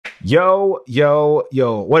Yo,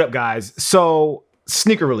 what up, guys? So,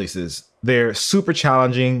 sneaker releases, they're super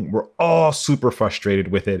challenging. We're all super frustrated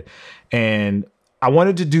with it. And I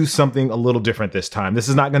wanted to do something a little different this time. This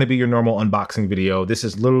is not going to be your normal unboxing video. This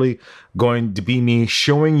is literally going to be me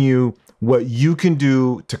showing you what you can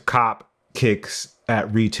do to cop kicks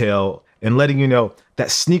at retail and letting you know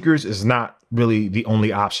that sneakers is not really the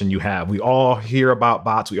only option you have. We all hear about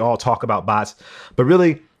bots. We all talk about bots, but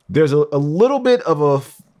really there's a little bit of a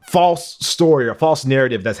false story or false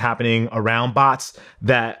narrative that's happening around bots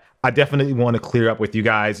that I definitely want to clear up with you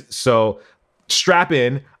guys. So strap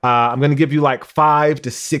in. I'm going to give you like 5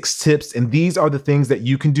 to 6 tips, and these are the things that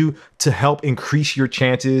you can do to help increase your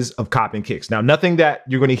chances of copping kicks. Now, nothing that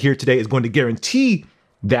you're going to hear today is going to guarantee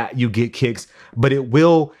that you get kicks, but it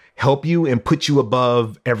will help you and put you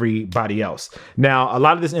above everybody else. Now, a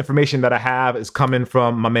lot of this information that I have is coming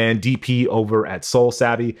from my man DP over at Soul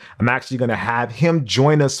Savvy. I'm actually going to have him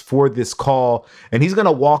join us for this call, and he's going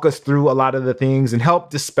to walk us through a lot of the things and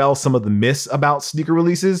help dispel some of the myths about sneaker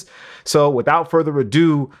releases. So without further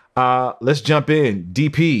ado, let's jump in.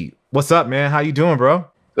 DP, what's up, man? How you doing, bro?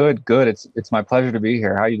 Good. It's my pleasure to be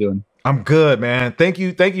here. How you doing? I'm good, man. Thank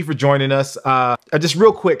you for joining us. Just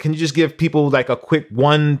real quick, can you just give people like a quick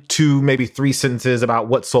 1, 2, maybe 3 sentences about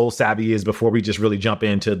what Soul Savvy is before we just really jump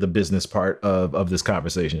into the business part of this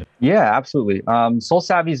conversation? Yeah, absolutely. Soul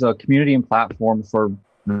Savvy is a community and platform for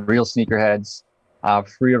real sneakerheads,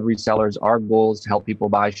 free of resellers. Our goal is to help people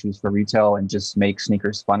buy shoes for retail and just make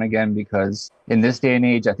sneakers fun again, because in this day and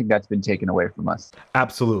age, I think that's been taken away from us.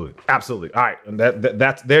 Absolutely. All right,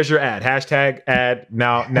 that's there's your ad. Hashtag ad.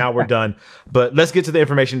 Now we're done. But let's get to the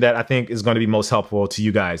information that I think is going to be most helpful to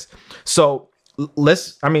you guys. So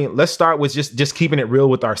let's start with just keeping it real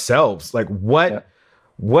with ourselves. Like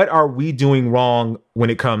what are we doing wrong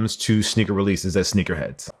when it comes to sneaker releases as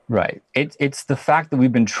sneakerheads? Right. It's the fact that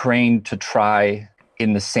we've been trained to try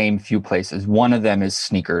in the same few places. One of them is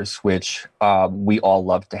sneakers, which we all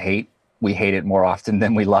love to hate. We hate it more often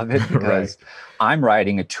than we love it, because right. I'm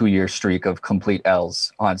riding a 2-year streak of complete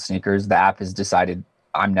L's on sneakers. The app has decided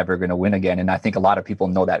I'm never going to win again. And I think a lot of people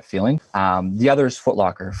know that feeling. The other is Foot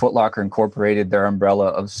Locker. Foot Locker Incorporated, their umbrella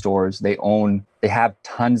of stores. They have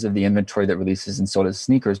tons of the inventory that releases, and so does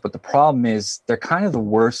sneakers. But the problem is they're kind of the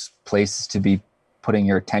worst places to be putting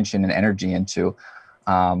your attention and energy into.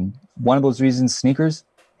 One of those reasons, sneakers,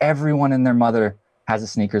 everyone and their mother has a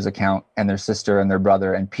sneakers account, and their sister and their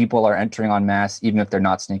brother, and people are entering en masse, even if they're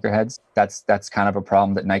not sneakerheads. That's kind of a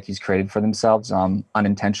problem that Nike's created for themselves,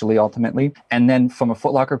 unintentionally, ultimately. And then from a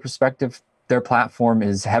Foot Locker perspective, their platform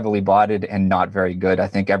is heavily botted and not very good. I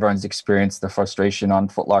think everyone's experienced the frustration on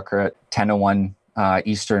Foot Locker at 10:01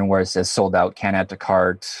 Eastern, where it says sold out, can't add to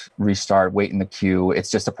cart, restart, wait in the queue. It's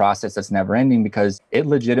just a process that's never ending, because it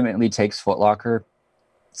legitimately takes Foot Locker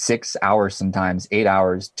 6 hours, sometimes 8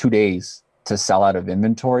 hours, 2 days to sell out of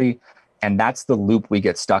inventory. And that's the loop we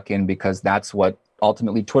get stuck in, because that's what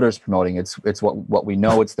ultimately Twitter's promoting. It's what we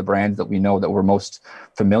know. It's the brands that we know that we're most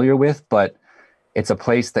familiar with, but it's a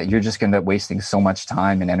place that you're just going to end up wasting so much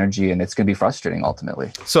time and energy, and it's going to be frustrating ultimately.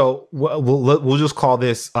 So we'll just call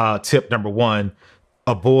this tip number 1.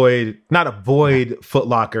 Not avoid Foot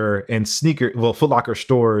Locker and Foot Locker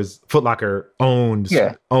stores, Foot Locker owned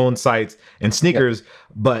sites and sneakers,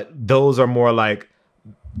 but those are more like,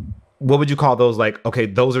 what would you call those? Like, okay,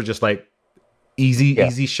 those are just like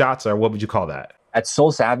easy shots, or what would you call that? At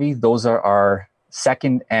Soul Savvy, those are our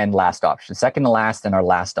second and last options, second to last and our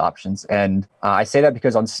last options. And I say that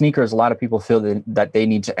because on sneakers, a lot of people feel that they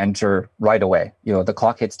need to enter right away. You know, the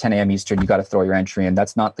clock hits 10 a.m. Eastern, you got to throw your entry in.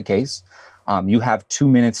 That's not the case. You have 2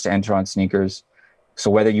 minutes to enter on sneakers.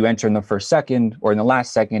 So whether you enter in the first second or in the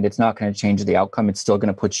last second, it's not going to change the outcome. It's still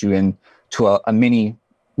going to put you into a mini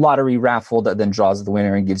lottery raffle that then draws the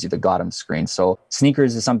winner and gives you the got 'em screen. So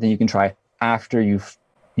sneakers is something you can try after you've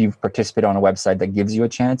participated on a website that gives you a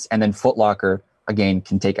chance. And then Foot Locker, again,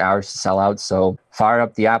 can take hours to sell out. So fire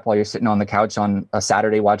up the app while you're sitting on the couch on a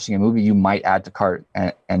Saturday watching a movie. You might add to cart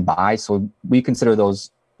and buy. So we consider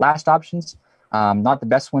those last options. Not the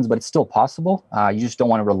best ones, but it's still possible. You just don't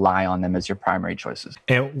want to rely on them as your primary choices.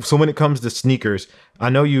 And so when it comes to sneakers, I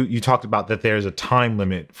know you talked about that there's a time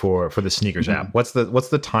limit for the sneakers app. What's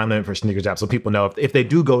the time limit for sneakers app, so people know if they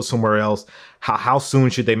do go somewhere else, how soon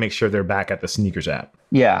should they make sure they're back at the sneakers app?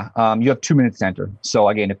 Yeah, you have 2 minutes to enter. So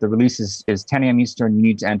again, if the release is 10 a.m. Eastern, you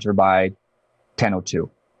need to enter by 10:02.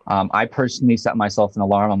 I personally set myself an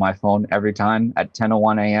alarm on my phone every time at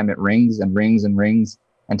 10:01 a.m. It rings and rings and rings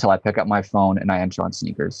until I pick up my phone and I enter on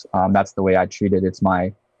sneakers. That's the way I treat it. It's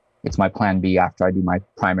my plan B after I do my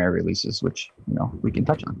primary releases, which we can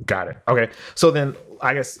touch on. Got it. Okay. So then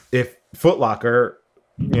I guess if Foot Locker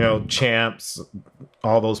Champs,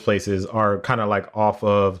 all those places are kind of like off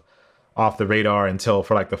the radar until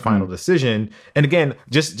for like the final decision. And again,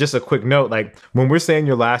 just a quick note, like when we're saying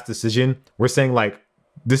your last decision, we're saying like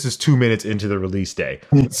this is 2 minutes into the release day.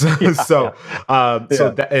 So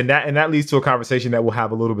that leads to a conversation that we'll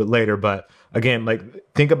have a little bit later. But again, like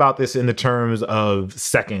think about this in the terms of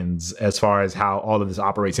seconds as far as how all of this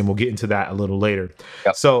operates, and we'll get into that a little later.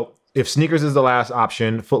 Yep. So if sneakers is the last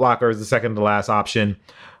option, Foot Locker is the second to last option,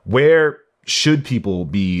 where should people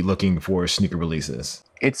be looking for sneaker releases?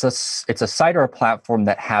 It's a site or a platform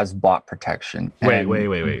that has bot protection.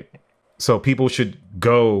 Wait. So people should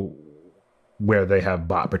go where they have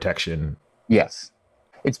bot protection. Yes.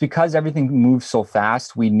 It's because everything moves so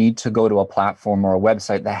fast, we need to go to a platform or a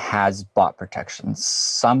website that has bot protection,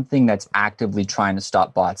 something that's actively trying to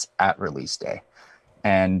stop bots at release day.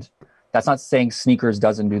 And that's not saying Sneakers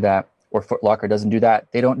doesn't do that or Foot Locker doesn't do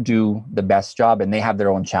that. They don't do the best job, and they have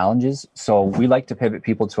their own challenges. So we like to pivot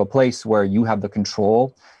people to a place where you have the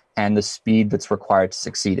control and the speed that's required to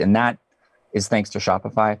succeed. And that is thanks to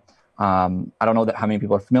Shopify. I don't know how many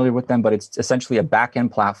people are familiar with them, but it's essentially a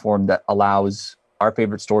back-end platform that allows our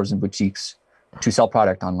favorite stores and boutiques to sell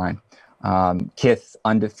product online. Kith,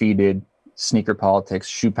 Undefeated, Sneaker Politics,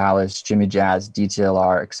 Shoe Palace, Jimmy Jazz,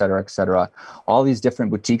 DTLR, et cetera, et cetera. All these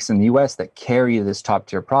different boutiques in the US that carry this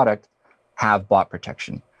top-tier product have bot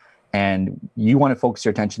protection. And you want to focus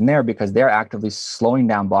your attention there because they're actively slowing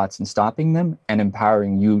down bots and stopping them and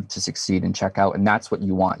empowering you to succeed and check out. And that's what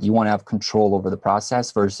you want. You want to have control over the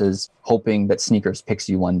process versus hoping that Sneakers picks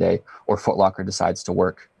you one day or Foot Locker decides to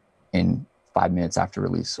work in 5 minutes after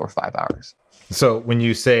release or 5 hours. So when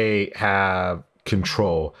you say have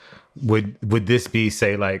control, would this be,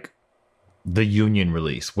 say, like the Union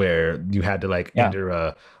release where you had to like enter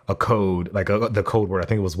a code, like the code word, I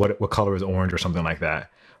think it was what color is orange or something like that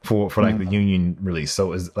for like the Union release.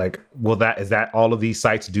 So is like, is that all of these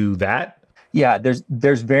sites do that? Yeah,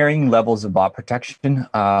 there's varying levels of bot protection.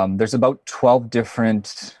 There's about 12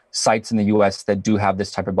 different sites in the US that do have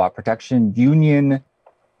this type of bot protection. Union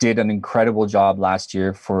did an incredible job last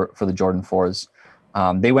year for the Jordan 4s.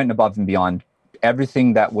 They went above and beyond.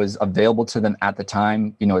 Everything that was available to them at the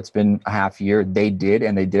time, it's been a half year, they did,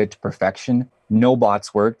 and they did it to perfection. No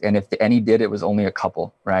bots worked, and if any did, it was only a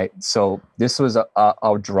couple, right? So this was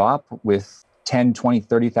a drop with 10, 20,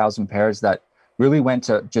 30,000 pairs that really went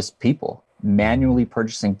to just people manually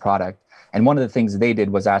purchasing product. And one of the things they did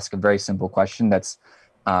was ask a very simple question that's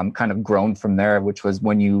kind of grown from there, which was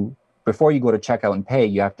before you go to checkout and pay,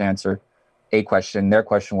 you have to answer a question. Their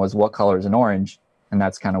question was, what color is an orange? And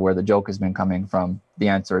that's kind of where the joke has been coming from. The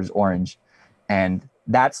answer is orange. And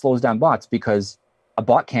that slows down bots because a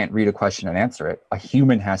bot can't read a question and answer it. A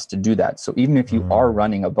human has to do that. So even if you are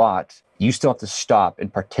running a bot, you still have to stop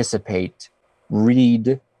and participate,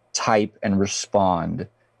 read, type, and respond.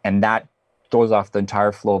 And that throws off the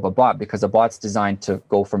entire flow of a bot because a bot's designed to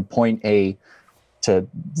go from point A to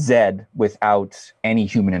Z without any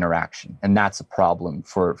human interaction. And that's a problem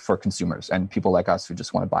for consumers and people like us who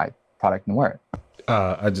just want to buy product and wear it.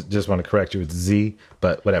 I just want to correct you. It's Z,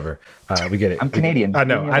 but whatever. We get it. I'm Canadian. I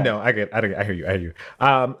know. I hear you.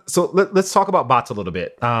 So let's talk about bots a little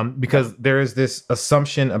bit, because there is this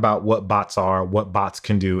assumption about what bots are, what bots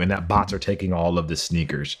can do, and that bots are taking all of the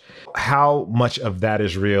sneakers. How much of that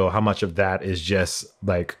is real? How much of that is just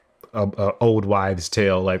like a old wives'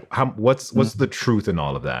 tale? Like, what's the truth in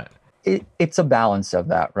all of that? It's a balance of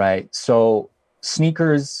that, right? So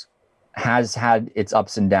sneakers has had its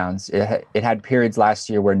ups and downs. It had periods last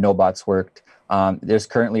year where no bots worked. There's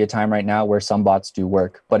currently a time right now where some bots do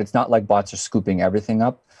work, but it's not like bots are scooping everything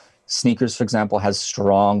up. Sneakers, for example, has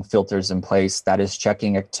strong filters in place that is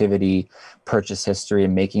checking activity, purchase history,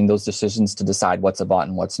 and making those decisions to decide what's a bot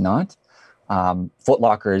and what's not. Foot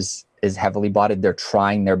Locker is heavily botted. They're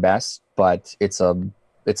trying their best, but it's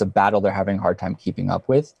a battle they're having a hard time keeping up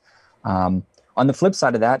with. On the flip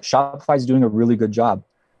side of that, Shopify is doing a really good job.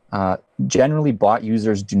 Generally, bot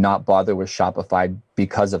users do not bother with Shopify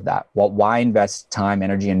because of that. Well, why invest time,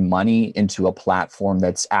 energy, and money into a platform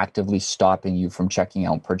that's actively stopping you from checking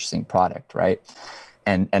out and purchasing product, right?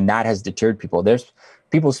 And that has deterred people. There's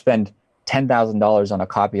people spend $10,000 on a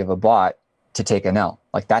copy of a bot to take an L.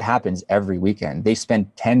 Like that happens every weekend. They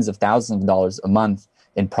spend tens of thousands of dollars a month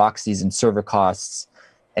in proxies and server costs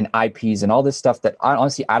and IPs and all this stuff that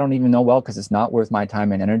honestly, I don't even know well because it's not worth my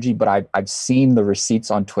time and energy, but I've seen the receipts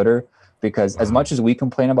on Twitter because as much as we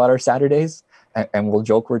complain about our Saturdays and we'll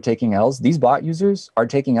joke we're taking L's, these bot users are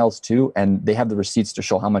taking L's too, and they have the receipts to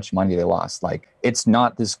show how much money they lost. Like it's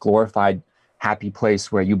not this glorified happy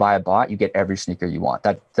place where you buy a bot, you get every sneaker you want.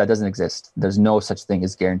 That doesn't exist. There's no such thing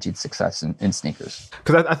as guaranteed success in sneakers.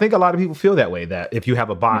 Because I think a lot of people feel that way, that if you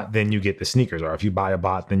have a bot, Yeah. then you get the sneakers, or if you buy a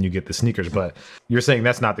bot, then you get the sneakers. But you're saying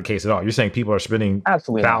that's not the case at all. You're saying people are spending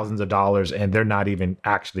Absolutely not. thousands of dollars and they're not even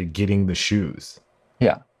actually getting the shoes.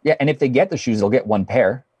 Yeah. Yeah. And if they get the shoes, they'll get one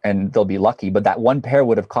pair and they'll be lucky. But that one pair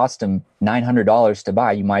would have cost them $900 to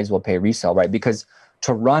buy. You might as well pay resale, right? Because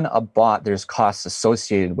to run a bot, there's costs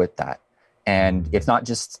associated with that. And it's not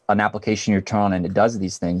just an application you turn on and it does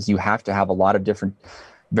these things. You have to have a lot of different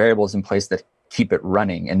variables in place that keep it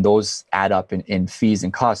running. And those add up in fees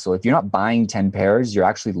and costs. So if you're not buying 10 pairs, you're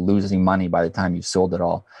actually losing money by the time you've sold it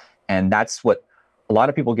all. And that's what a lot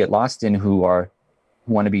of people get lost in who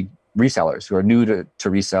want to be resellers, who are new to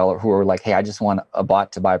resell, or who are like, hey, I just want a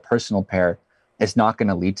bot to buy a personal pair. It's not going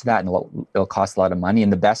to lead to that, and it'll cost a lot of money.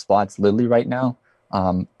 And the best bots literally right now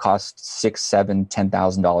cost $6,000, $7,000,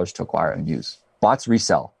 $10,000 to acquire and use. Bots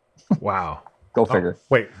resell. Wow. Go figure.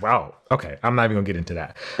 Wait, wow. Okay, I'm not even gonna get into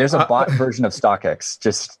that. There's a bot version of StockX.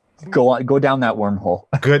 Just go down that wormhole.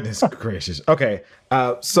 Goodness gracious. Okay,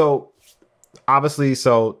 so obviously,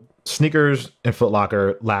 sneakers and Foot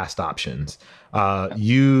Locker, last options.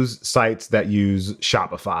 Use sites that use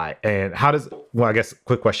Shopify. And I guess,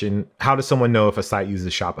 quick question, how does someone know if a site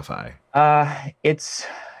uses Shopify?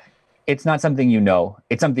 It's not something you know.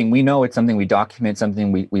 It's something we know. It's something we document,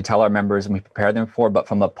 something we tell our members and we prepare them for. But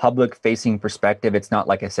from a public-facing perspective, it's not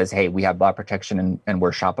like it says, hey, we have bot protection and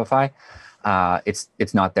we're Shopify.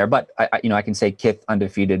 It's not there. But I can say Kith,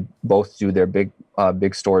 Undefeated, both do their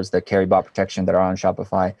big stores that carry bot protection that are on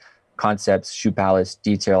Shopify. Concepts, Shoe Palace,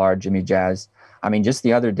 DTLR, Jimmy Jazz. I mean, just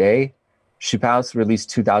the other day, Shoe Palace released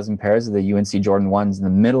 2,000 pairs of the UNC Jordan 1s in the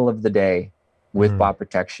middle of the day with bot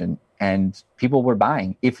protection. And people were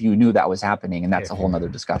buying if you knew that was happening. And that's a whole nother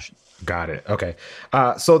discussion. Got it. Okay.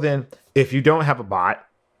 So then if you don't have a bot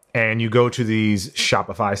and you go to these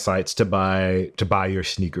Shopify sites to buy your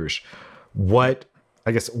sneakers, what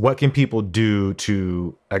can people do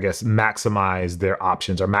to, maximize their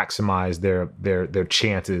options or maximize their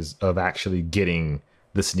chances of actually getting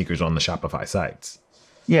the sneakers on the Shopify sites?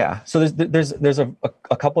 Yeah, so there's a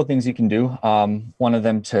couple of things you can do. One of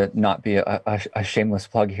them, to not be a shameless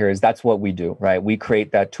plug here, is that's what we do, right? We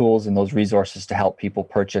create that tools and those resources to help people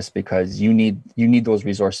purchase, because you need those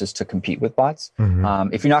resources to compete with bots.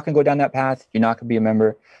 If you're not going to go down that path, you're not going to be a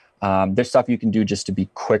member. There's stuff you can do just to be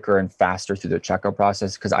quicker and faster through the checkout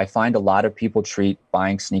process, because I find a lot of people treat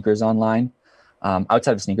buying sneakers online,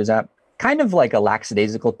 outside of sneakers app, kind of like a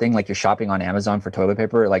lackadaisical thing, like you're shopping on Amazon for toilet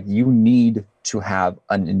paper. Like, you need to have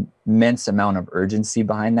an immense amount of urgency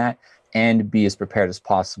behind that and be as prepared as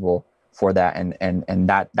possible for that. And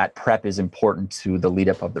that prep is important to the lead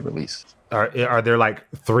up of the release. Are there like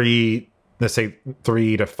let's say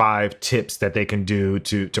 3 to 5 tips that they can do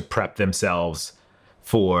to prep themselves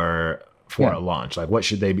for a launch? Like, what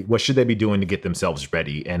should they be doing to get themselves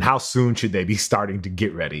ready, and how soon should they be starting to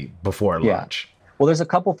get ready before a launch? Well, there's a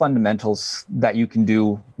couple fundamentals that you can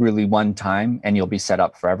do really one time and you'll be set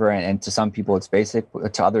up forever. And to some people it's basic,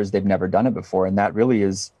 to others they've never done it before. And that really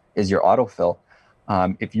is your autofill.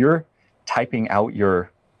 If you're typing out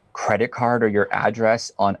your credit card or your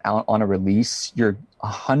address on a release, you're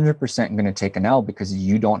 100% going to take an L, because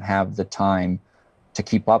you don't have the time to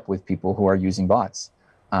keep up with people who are using bots,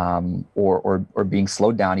 or being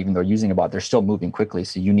slowed down. Even though they're using a bot, they're still moving quickly.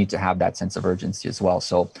 So you need to have that sense of urgency as well.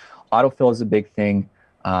 So autofill is a big thing.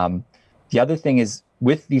 The other thing is,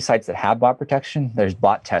 with these sites that have bot protection, there's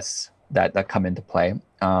bot tests that come into play.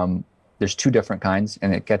 There's 2 different kinds,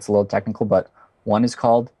 and it gets a little technical, but one is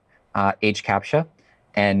called HCAPTCHA,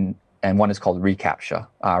 and one is called reCAPTCHA.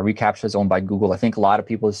 reCAPTCHA is owned by Google. I think a lot of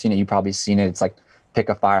people have seen it. You've probably seen it. It's like pick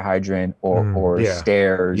a fire hydrant or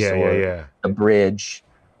stairs or a bridge.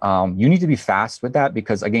 You need to be fast with that,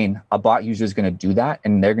 because again, a bot user is going to do that,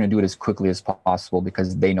 and they're going to do it as quickly as possible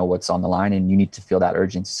because they know what's on the line, and you need to feel that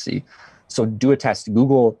urgency. So do a test.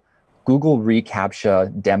 Google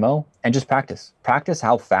reCAPTCHA demo and just practice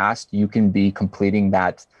how fast you can be completing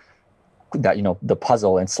that the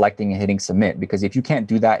puzzle and selecting and hitting submit. Because if you can't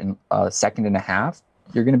do that in a second and a half,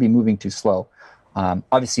 you're going to be moving too slow.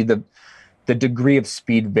 Obviously the degree of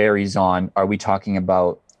speed varies on, are we talking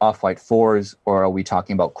about Off-White 4s or are we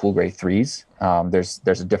talking about Cool Gray 3s?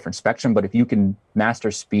 There's a different spectrum, but if you can master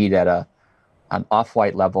speed at an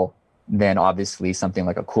Off-White level, then obviously something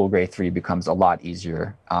like a Cool Gray 3 becomes a lot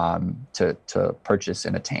easier to purchase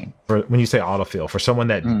and attain. When you say autofill, for someone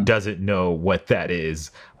that doesn't know what that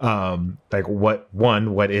is, like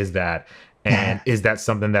what is that? And is that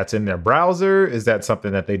something that's in their browser? Is that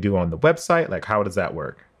something that they do on the website? Like, how does that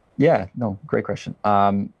work? Yeah, no, great question.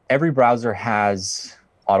 Every browser has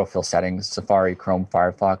autofill settings, Safari, Chrome,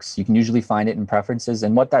 Firefox. You can usually find it in preferences.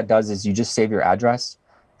 And what that does is you just save your address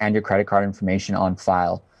and your credit card information on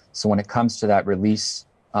file. So when it comes to that release,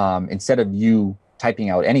 instead of you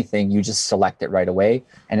typing out anything, you just select it right away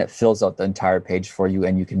and it fills out the entire page for you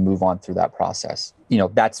and you can move on through that process. You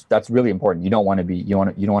know, that's really important. You don't want to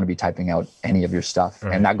be typing out any of your stuff.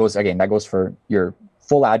 Right. And that goes for your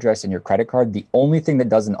full address and your credit card. The only thing that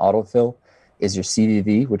doesn't autofill is your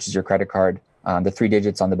CVV, which is your credit card, the 3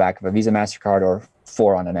 digits on the back of a Visa, MasterCard, or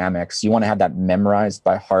 4 on an Amex. You want to have that memorized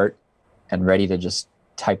by heart and ready to just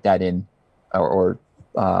type that in or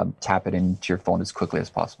tap it into your phone as quickly as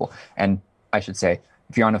possible. And I should say,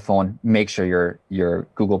 if you're on a phone, make sure your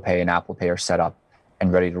Google Pay and Apple Pay are set up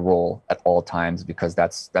and ready to roll at all times, because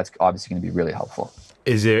that's obviously going to be really helpful.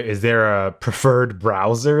 Is there a preferred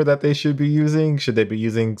browser that they should be using? Should they be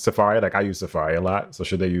using Safari? Like, I use Safari a lot. So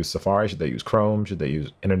should they use Safari? Should they use Chrome? Should they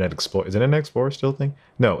use Internet Explorer? Is Internet Explorer still a thing?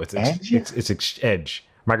 No, it's Edge. It's Edge.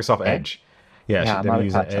 Microsoft Edge. Yeah, should they be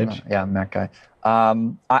using Edge? I'm a Mac guy.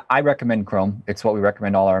 I recommend Chrome. It's what we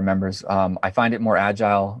recommend all our members. I find it more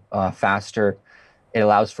agile, faster. It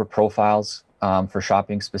allows for profiles for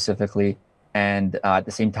shopping specifically. And at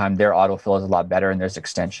the same time, their autofill is a lot better and there's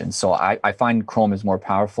extensions. So I find Chrome is more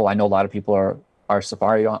powerful. I know a lot of people are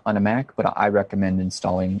Safari on a Mac, but I recommend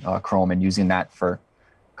installing Chrome and using that for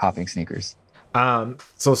copying sneakers.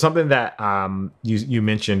 So something that you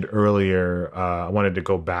mentioned earlier, I wanted to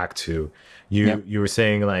go back to. You were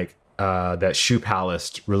saying like that Shoe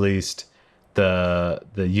Palace released the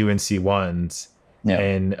UNC ones,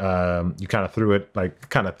 and you kind of threw it, like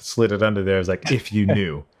kind of slid it under there. It's like, if you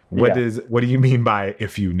knew. What do you mean by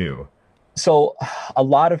if you knew? So a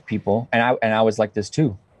lot of people, and I was like this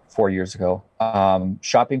too 4 years ago,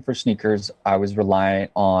 shopping for sneakers, I was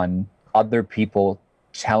reliant on other people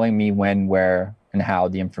telling me when, where, and how,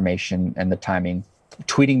 the information and the timing,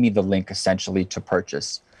 tweeting me the link essentially to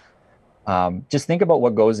purchase. Just think about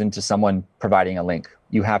what goes into someone providing a link.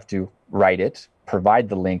 You have to write it, provide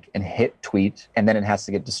the link, and hit tweet, and then it has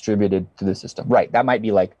to get distributed to the system. Right, that might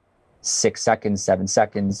be like 6 seconds, 7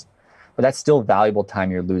 seconds, but that's still valuable time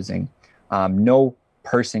you're losing. No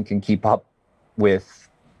person can keep up with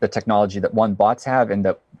the technology that bots have and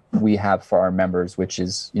that we have for our members, which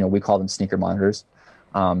is, we call them sneaker monitors.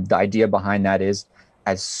 The idea behind that is,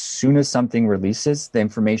 as soon as something releases, the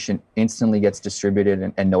information instantly gets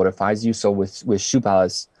distributed and notifies you. So with Shoe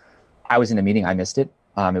Palace, I was in a meeting, I missed it.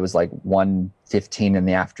 It was like 1:15 in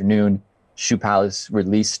the afternoon. Shoe Palace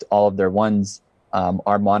released all of their ones.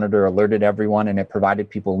 Our monitor alerted everyone, and it provided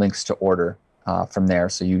people links to order from there.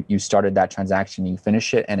 So you started that transaction, you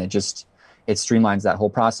finish it, and it streamlines that whole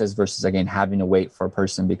process versus, again, having to wait for a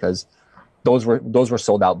person, because those were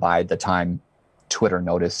sold out by the time Twitter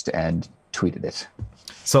noticed and tweeted it.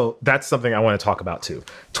 So that's something I want to talk about too.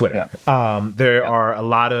 Twitter. There are a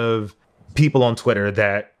lot of people on Twitter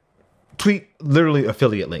that tweet literally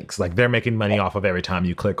affiliate links. Like, they're making money off of every time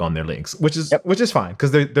you click on their links, which is fine,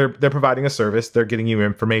 because they're providing a service, they're getting you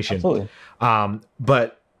information. Absolutely.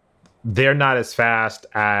 But they're not as fast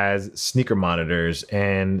as sneaker monitors.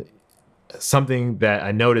 And something that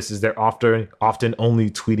I notice is they're often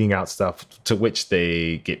only tweeting out stuff to which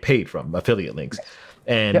they get paid from, affiliate links.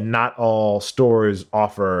 And not all stores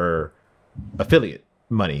offer affiliate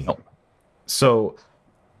money. Nope. So,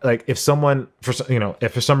 like, if someone,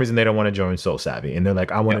 if for some reason they don't want to join Soul Savvy and they're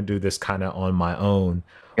like, I want to do this kind of on my own,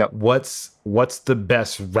 what's the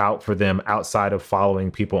best route for them outside of following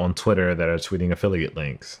people on Twitter that are tweeting affiliate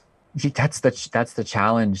links? That's the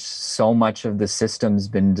challenge. So much of the system's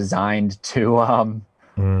been designed to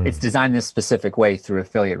it's designed this specific way through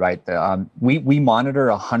affiliate, right? We monitor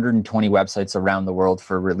 120 websites around the world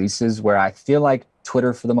for releases, where I feel like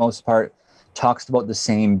Twitter, for the most part, talks about the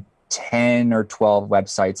same 10 or 12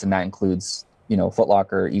 websites, and that includes, Foot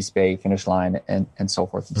Locker, Eastbay, Finish Line, and so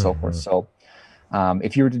forth and so forth. So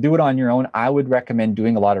if you were to do it on your own, I would recommend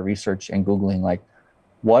doing a lot of research and Googling, like,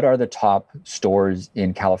 what are the top stores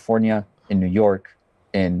in California, in New York,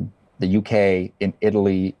 in the UK, in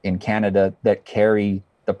Italy, in Canada, that carry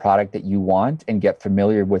the product that you want, and get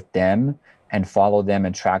familiar with them and follow them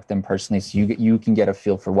and track them personally, so you can get a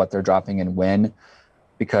feel for what they're dropping and when.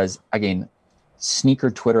 Because, again,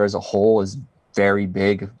 sneaker Twitter as a whole is very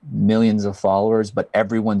big, millions of followers, but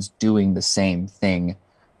everyone's doing the same thing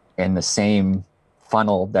in the same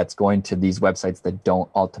funnel that's going to these websites that don't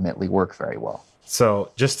ultimately work very well.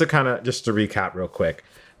 So just to recap real quick,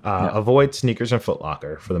 avoid sneakers and Foot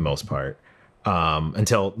Locker for the most part. Second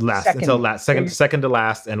to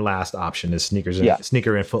last and last option is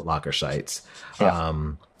sneaker and Foot Locker sites.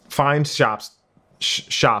 Find shops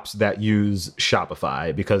shops that use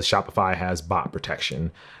Shopify, because Shopify has bot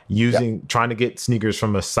protection. Trying to get sneakers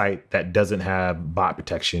from a site that doesn't have bot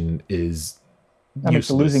protection is it's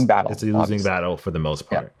a losing battle. It's a losing battle for the most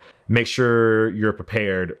part. Yep. Make sure you're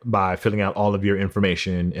prepared by filling out all of your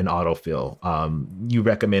information in autofill. You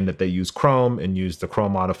recommend that they use Chrome and use the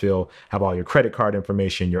Chrome autofill, have all your credit card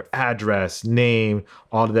information, your address, name,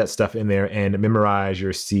 all of that stuff in there, and memorize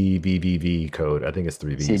your CVV code. I think it's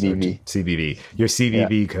 3 V's. CVV. Your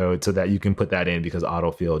CVV code, so that you can put that in, because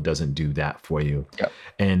autofill doesn't do that for you. Yep.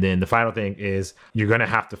 And then the final thing is, you're going to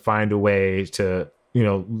have to find a way to,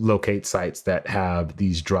 locate sites that have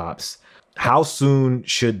these drops. How soon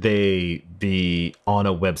should they be on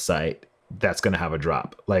a website that's going to have a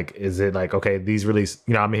drop? Like, is it like, okay, these release,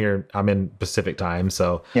 I'm in Pacific time.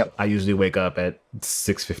 So I usually wake up at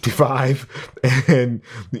 6:55 and,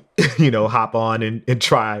 hop on and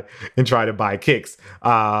try to buy kicks.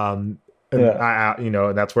 And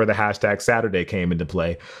that's where the hashtag Saturday came into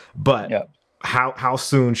play. But how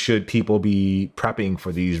soon should people be prepping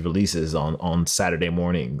for these releases on Saturday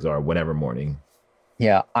mornings or whatever morning?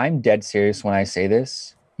 Yeah, I'm dead serious when I say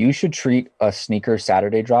this. You should treat a sneaker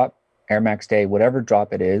Saturday drop, Air Max Day, whatever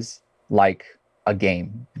drop it is, like a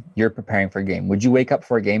game. You're preparing for a game. Would you wake up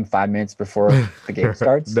for a game 5 minutes before the game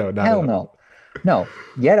starts? No, not Hell no. No,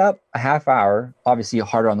 get up a half hour, obviously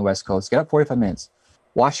harder on the West Coast. Get up 45 minutes.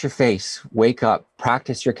 Wash your face, wake up,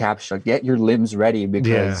 practice your captcha, get your limbs ready,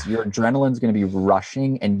 because your adrenaline's going to be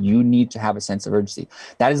rushing and you need to have a sense of urgency.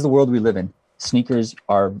 That is the world we live in. Sneakers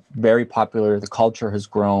are very popular. The culture has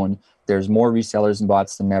grown. There's more resellers and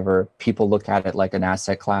bots than ever. People look at it like an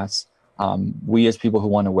asset class. We, as people who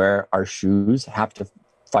want to wear our shoes, have to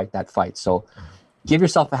fight that fight. So give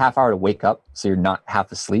yourself a half hour to wake up so you're not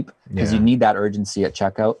half asleep, because you need that urgency at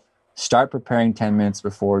checkout. Start preparing 10 minutes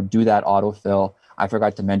before. Do that autofill. I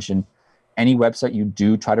forgot to mention, any website you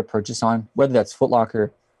do try to purchase on, whether that's Foot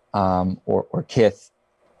Locker or Kith,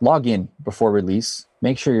 log in before release.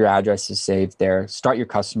 Make sure your address is saved there. Start your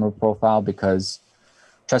customer profile, because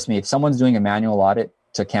trust me, if someone's doing a manual audit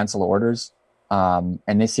to cancel orders and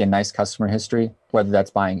they see a nice customer history, whether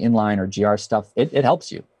that's buying inline or GR stuff, it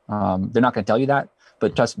helps you. They're not going to tell you that,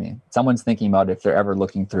 but trust me, someone's thinking about it. If they're ever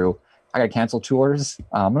looking through, I got to cancel 2 orders.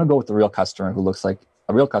 I'm going to go with the real customer who looks like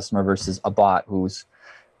a real customer versus a bot who's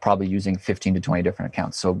probably using 15 to 20 different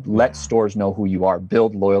accounts. So let stores know who you are,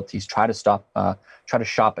 build loyalties, try to shop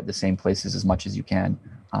at the same places as much as you can.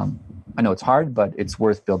 I know it's hard, but it's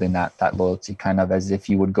worth building that loyalty, kind of as if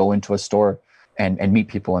you would go into a store and meet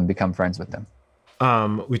people and become friends with them.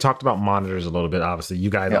 We talked about monitors a little bit. Obviously, you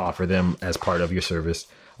guys offer them as part of your service.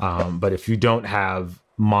 But if you don't have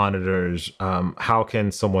monitors, how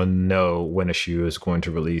can someone know when a shoe is going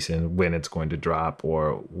to release and when it's going to drop,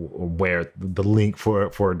 or where the link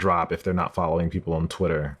for a drop if they're not following people on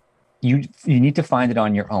Twitter? You need to find it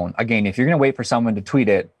on your own. Again, if you're going to wait for someone to tweet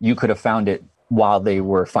it, you could have found it while they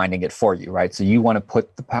were finding it for you, right? So you want to put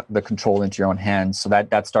the control into your own hands. So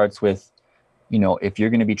that starts with, if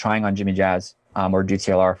you're going to be trying on Jimmy Jazz or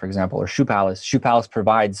GTLR, for example, or Shoe Palace. Shoe Palace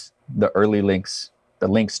provides the early links, the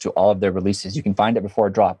links to all of their releases. You can find it before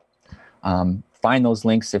a drop. Find those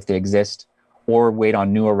links if they exist, or wait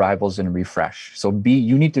on new arrivals and refresh. So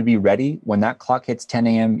you need to be ready when that clock hits 10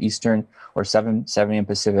 a.m. Eastern or 7 a.m.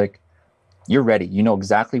 Pacific. You're ready. You know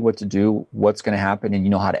exactly what to do, what's going to happen, and you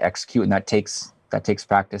know how to execute. And that takes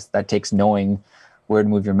practice. That takes knowing where to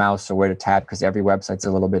move your mouse or where to tap, because every website's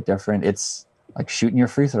a little bit different. It's like shooting your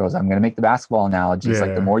free throws. I'm going to make the basketball analogy. It's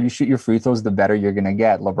like the more you shoot your free throws, the better you're going to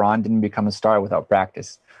get. LeBron didn't become a star without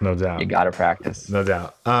practice. No doubt. You got to practice. No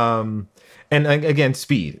doubt. And again,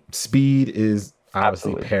 speed is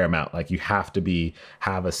obviously paramount. Like, you have to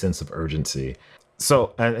have a sense of urgency.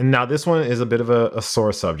 So, and now this one is a bit of a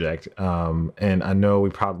sore subject. And I know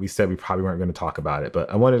we said we probably weren't going to talk about it, but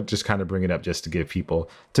I want to just kind of bring it up just to give people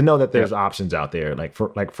to know that there's options out there, like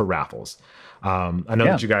for raffles. I know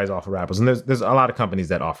that you guys offer raffles, and there's a lot of companies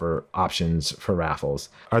that offer options for raffles.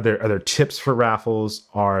 Are there tips for raffles?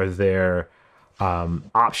 Are there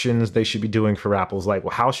options they should be doing for raffles? Like,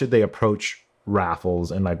 how should they approach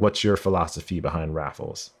raffles, and like, what's your philosophy behind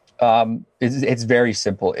raffles? It's very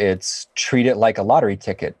simple. It's treat it like a lottery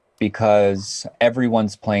ticket, because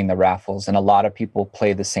everyone's playing the raffles and a lot of people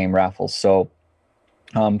play the same raffles. So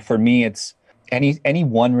for me, it's any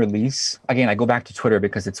one release. Again, I go back to Twitter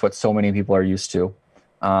because it's what so many people are used to.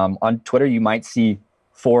 On Twitter, you might see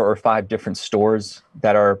 4 or 5 different stores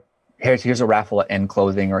that are, here's a raffle at End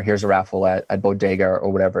Clothing, or here's a raffle at Bodega,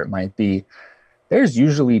 or whatever it might be. There's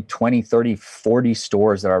usually 20, 30, 40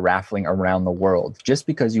 stores that are raffling around the world. Just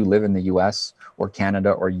because you live in the US or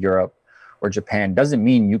Canada or Europe or Japan doesn't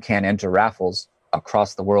mean you can't enter raffles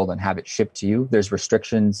across the world and have it shipped to you. There's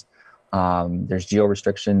restrictions. There's geo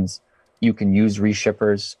restrictions. You can use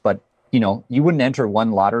reshippers, but you wouldn't enter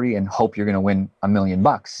one lottery and hope you're going to win $1 million.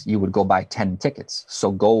 You would go buy 10 tickets.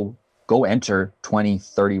 So go enter 20,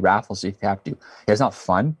 30 raffles if you have to. It's not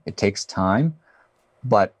fun. It takes time,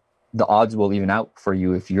 but the odds will even out for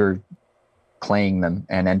you if you're playing them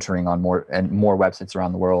and entering on more websites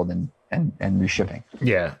around the world and reshipping.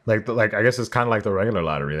 Yeah, like I guess it's kind of like the regular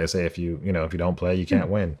lottery. They say if you don't play, you can't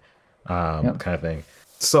win, kind of thing.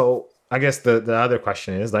 So I guess the other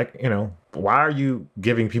question is why are you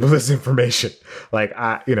giving people this information? Like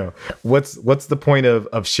what's the point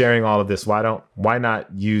of sharing all of this? Why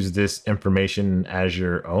not use this information as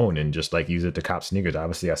your own and just use it to cop sneakers?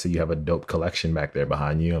 Obviously, I see you have a dope collection back there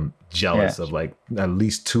behind you. I'm jealous of at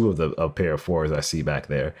least two of a pair of fours I see back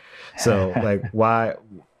there. So why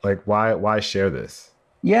share this?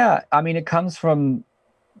 Yeah, I mean, it comes from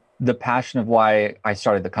the passion of why I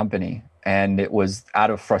started the company. And it was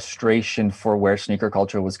out of frustration for where sneaker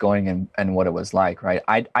culture was going and what it was like, right?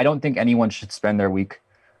 I don't think anyone should spend their week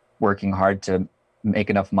working hard to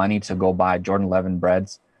make enough money to go buy Jordan 11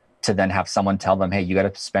 breads to then have someone tell them, hey, you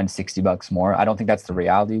got to spend $60 more. I don't think that's the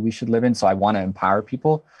reality we should live in. So I want to empower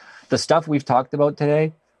people. The stuff we've talked about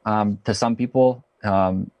today, to some people,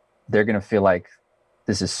 they're going to feel like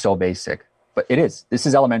this is so basic, but it is. This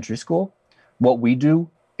is elementary school. What we do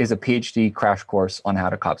is a PhD crash course on how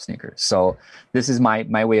to cop sneakers. So this is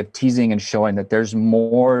my way of teasing and showing that there's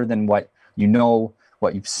more than what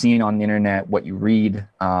what you've seen on the internet, what you read,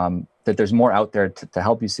 that there's more out there to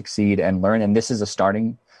help you succeed and learn. And this is a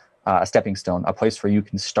stepping stone, a place where you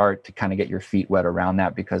can start to kind of get your feet wet around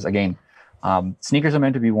that. Because again, sneakers are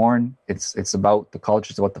meant to be worn. It's about the culture,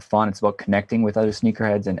 it's about the fun, it's about connecting with other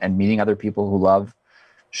sneakerheads and meeting other people who love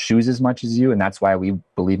shoes as much as you. And that's why we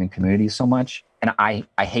believe in community so much. And I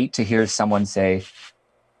hate to hear someone say,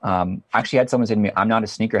 I actually had someone say to me, I'm not a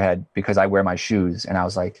sneakerhead because I wear my shoes. And I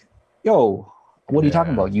was like, yo, what are you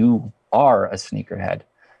talking about? You are a sneakerhead.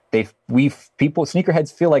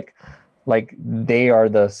 Sneakerheads feel like they are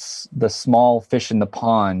the small fish in the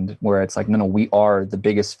pond, where it's like, no, we are the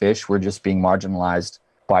biggest fish. We're just being marginalized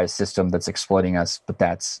by a system that's exploiting us. But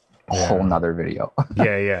that's a whole nother video.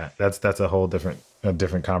 yeah. That's a whole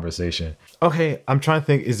different conversation. Okay. I'm trying to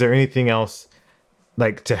think, is there anything else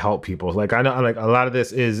to help people? I know a lot of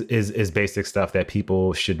this is basic stuff that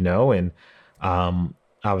people should know. And,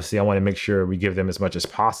 obviously I want to make sure we give them as much as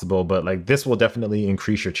possible, but this will definitely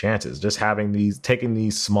increase your chances. Just taking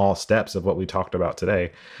these small steps of what we talked about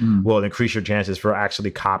today will increase your chances for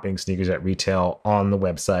actually copying sneakers at retail on the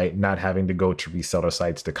website, not having to go to reseller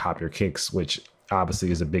sites to cop your kicks, which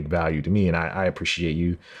obviously is a big value to me. And I appreciate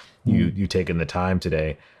you taking the time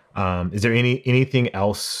today. Is there anything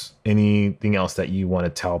else that you want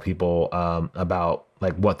to tell people about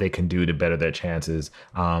what they can do to better their chances?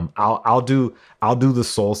 I'll do the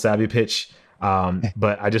Soul Savvy pitch,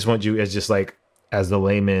 but I just want you as the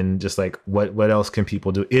layman, what else can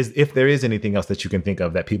people do? If there is anything else that you can think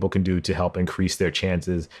of that people can do to help increase their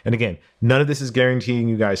chances. And again, none of this is guaranteeing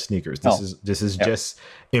you guys sneakers. This is just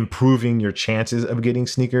improving your chances of getting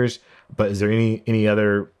sneakers. But is there any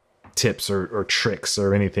other tips or tricks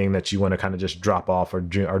or anything that you want to kind of just drop off or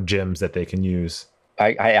gems that they can use?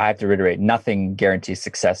 I have to reiterate, nothing guarantees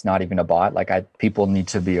success, not even a bot. People need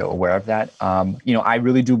to be aware of that. I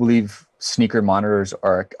really do believe sneaker monitors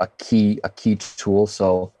are a key tool.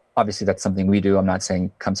 So obviously that's something we do. I'm not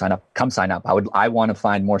saying come sign up. I want to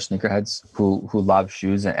find more sneakerheads who love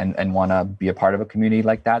shoes and want to be a part of a community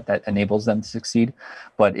like that enables them to succeed.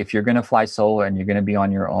 But if you're going to fly solo and you're going to be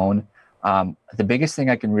on your own, the biggest thing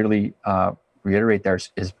I can really reiterate there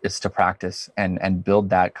is to practice and build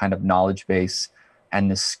that kind of knowledge base and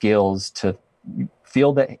the skills to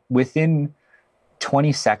feel that within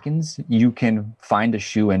 20 seconds, you can find a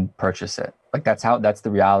shoe and purchase it. That's the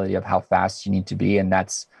reality of how fast you need to be. And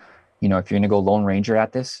that's, if you're going to go Lone Ranger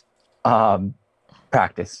at this,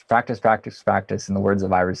 practice, in the words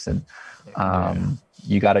of Iverson.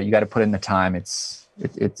 You gotta put in the time. It's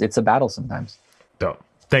a battle sometimes. Dope.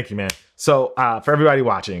 Thank you, man. So for everybody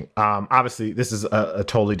watching, obviously this is a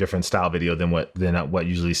totally different style video than what you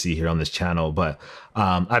usually see here on this channel. But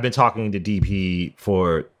I've been talking to DP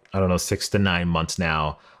for, 6 to 9 months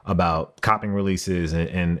now about copying releases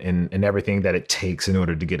and everything that it takes in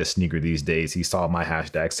order to get a sneaker these days. He saw my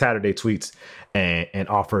hashtag Saturday tweets and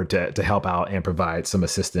offered to help out and provide some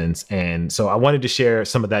assistance. And so I wanted to share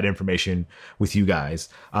some of that information with you guys.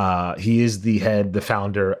 He is the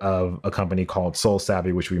founder of a company called Soul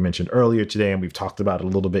Savvy, which we mentioned earlier today, and we've talked about it a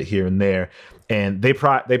little bit here and there. And they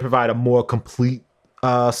provide a more complete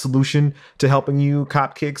solution to helping you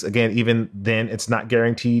cop kicks. Again, even then, it's not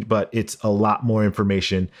guaranteed, but it's a lot more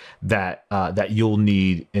information that that you'll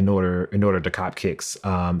need in order to cop kicks.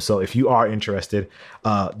 So if you are interested,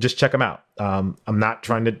 just check them out. I'm not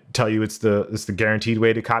trying to tell you it's the guaranteed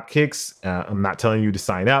way to cop kicks. I'm not telling you to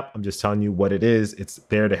sign up. I'm just telling you what it is. It's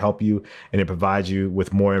there to help you, and it provides you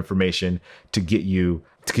with more information to get you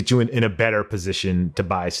in a better position to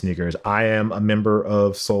buy sneakers. I am a member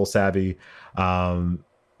of Soul Savvy.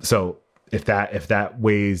 So if that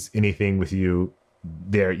weighs anything with you,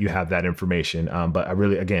 there you have that information. But I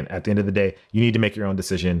really, again, at the end of the day, you need to make your own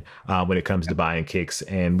decision when it comes to buying kicks.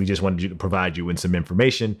 And we just wanted to provide you with some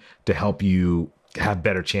information to help you have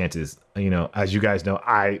better chances. You know, as you guys know,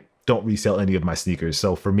 I don't resell any of my sneakers.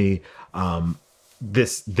 So for me,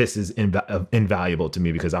 this is invaluable to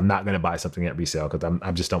me, because I'm not going to buy something at resale, because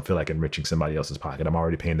I just don't feel like enriching somebody else's pocket. I'm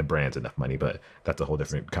already paying the brands enough money, but that's a whole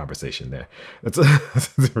different conversation there. That's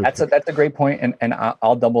a great point, and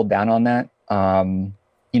I'll double down on that.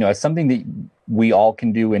 You know, it's something that we all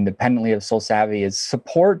can do independently of Soul Savvy is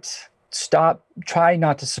try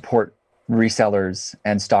not to support resellers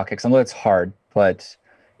and StockX. I know it's hard, but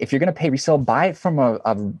if you're going to pay resale, buy it from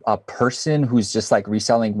a person who's just like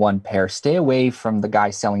reselling one pair. Stay away from the guy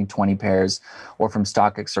selling 20 pairs, or from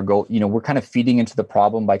StockX, or go, you know, we're kind of feeding into the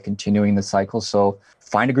problem by continuing the cycle. So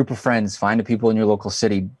find a group of friends, find the people in your local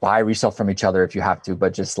city, buy resale from each other if you have to,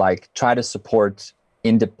 but just like try to support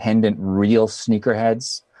independent, real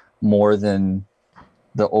sneakerheads more than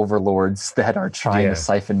the overlords that are trying to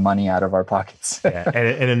siphon money out of our pockets. And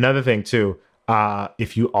another thing too,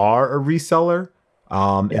 if you are a reseller,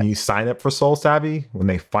 and you sign up for Soul Savvy, when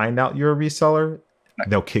they find out you're a reseller,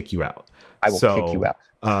 they'll kick you out. I will kick you out.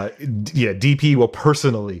 DP will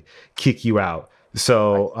personally kick you out.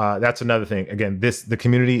 So that's another thing. Again, the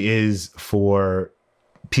community is for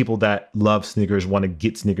people that love sneakers, want to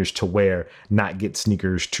get sneakers to wear, not get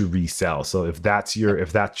sneakers to resell. So if that's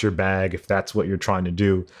your bag, if that's what you're trying to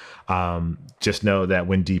do, just know that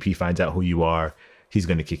when DP finds out who you are, he's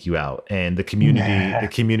going to kick you out. And the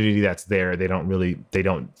community that's there, they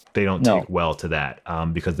don't take well to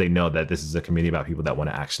that, because they know that this is a community about people that want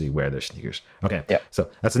to actually wear their sneakers. Okay. Yeah. So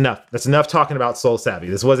that's enough talking about Soul Savvy.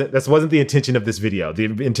 That's wasn't the intention of this video. The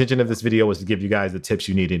intention of this video was to give you guys the tips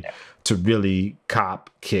you needed to really cop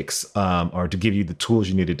kicks, or to give you the tools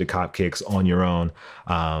you needed to cop kicks on your own.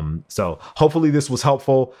 So hopefully this was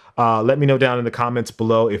helpful. Let me know down in the comments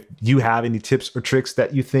below if you have any tips or tricks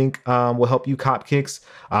that you think will help you cop kicks.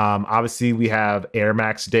 Obviously we have Air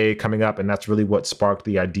Max Day coming up, and that's really what sparked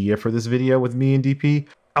the idea for this video with me and DP.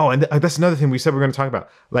 Oh, and that's another thing we said we're going to talk about.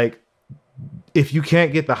 Like, if you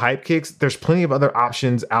can't get the hype kicks, there's plenty of other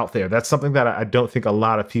options out there. That's something that I don't think a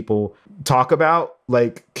lot of people talk about.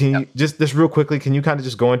 Like, can you just real quickly, can you kind of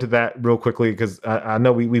just go into that real quickly? Because I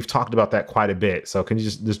know we've talked about that quite a bit. So can you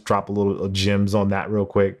just drop a little gems on that real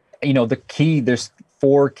quick? You know, there's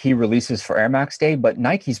 4 key releases for Air Max Day, but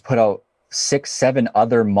Nike's put out 6, 7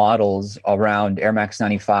 other models around Air Max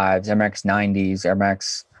 95s, Air Max 90s, Air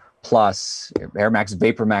Max Plus, Air Max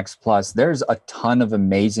Vapor Max Plus. There's a ton of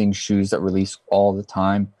amazing shoes that release all the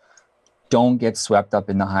time. Don't get swept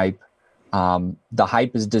up in the hype. The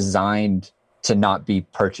hype is designed to not be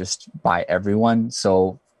purchased by everyone.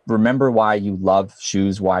 So remember why you love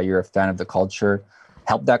shoes, why you're a fan of the culture.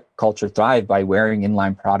 Help that culture thrive by wearing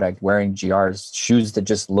inline product, wearing GRs, shoes that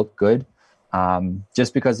just look good.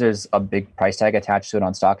 Just because there's a big price tag attached to it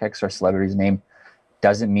on StockX or a celebrity's name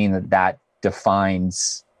doesn't mean that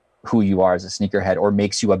defines who you are as a sneakerhead or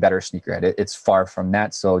makes you a better sneakerhead. It's far from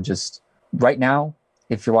that. So just right now,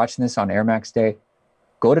 if you're watching this on Air Max Day,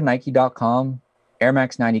 go to Nike.com, Air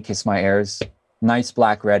Max 90 Kiss My Airs, nice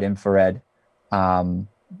black, red, infrared,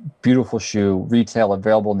 beautiful shoe, retail,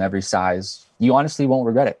 available in every size. You honestly won't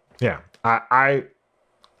regret it. Yeah, I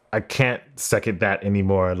can't second that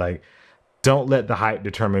anymore. Like, don't let the hype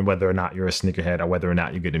determine whether or not you're a sneakerhead or whether or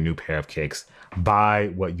not you get a new pair of kicks.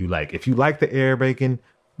 Buy what you like. If you like the Air Bacon,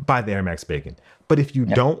 buy the Air Max Bacon. But if you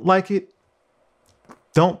don't like it,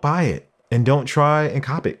 don't buy it, and don't try and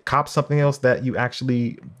cop it. Cop something else that you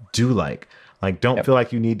actually do like. Like, don't feel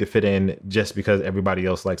like you need to fit in just because everybody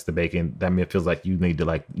else likes the bacon. That means it feels like you need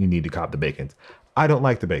to cop the bacons. I don't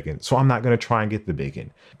like the bacon, so I'm not going to try and get the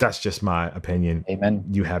bacon. That's just my opinion. Amen.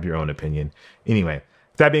 You have your own opinion. Anyway,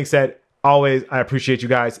 that being said, always, I appreciate you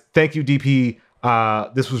guys. Thank you, DP.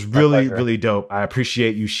 This was really dope. I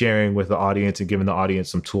appreciate you sharing with the audience and giving the audience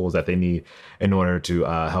some tools that they need in order to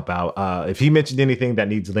help out. If he mentioned anything that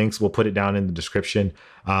needs links, we'll put it down in the description.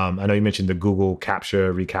 I know you mentioned the Google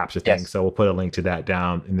recapture thing, so we'll put a link to that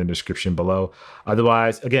down in the description below.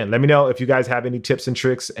 Otherwise, again, let me know if you guys have any tips and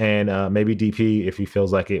tricks, and maybe DP, if he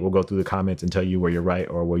feels like it, we'll go through the comments and tell you where you're right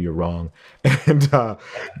or where you're wrong, and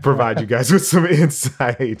provide you guys with some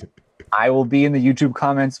insight. I will be in the YouTube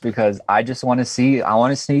comments because I just want to see. I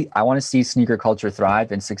want to see sneaker culture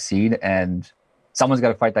thrive and succeed. And someone's got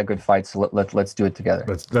to fight that good fight. So let's do it together.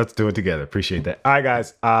 Let's do it together. Appreciate that. All right,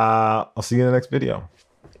 guys. I'll see you in the next video.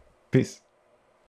 Peace.